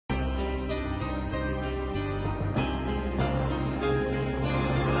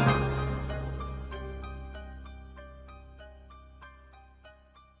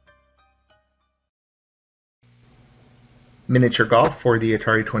Miniature Golf for the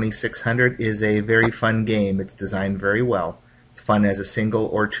Atari 2600 is a very fun game. It's designed very well. It's fun as a single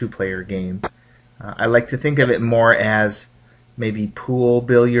or two-player game. I like to think of it more as maybe pool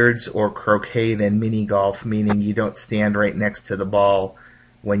billiards or croquet than mini golf, meaning you don't stand right next to the ball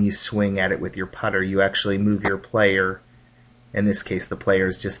when you swing at it with your putter. You actually move your player. In this case, the player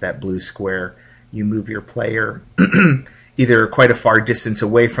is just that blue square. You move your player either quite a far distance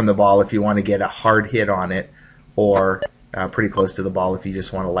away from the ball if you want to get a hard hit on it, or pretty close to the ball if you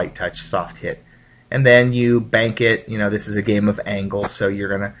just want a light touch, soft hit. And then you bank it. You know, this is a game of angles, so you're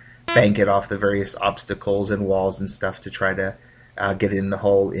going to bank it off the various obstacles and walls and stuff to try to get in the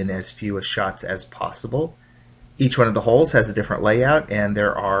hole in as few shots as possible. Each one of the holes has a different layout, and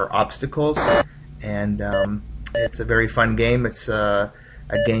there are obstacles, and it's a very fun game. It's a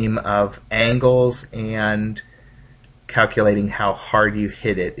game of angles and calculating how hard you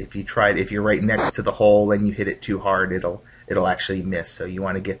hit it. If you're right next to the hole and you hit it too hard, it'll actually miss. So you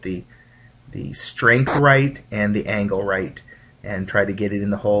want to get the strength right and the angle right, and try to get it in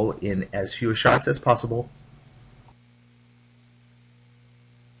the hole in as few shots as possible.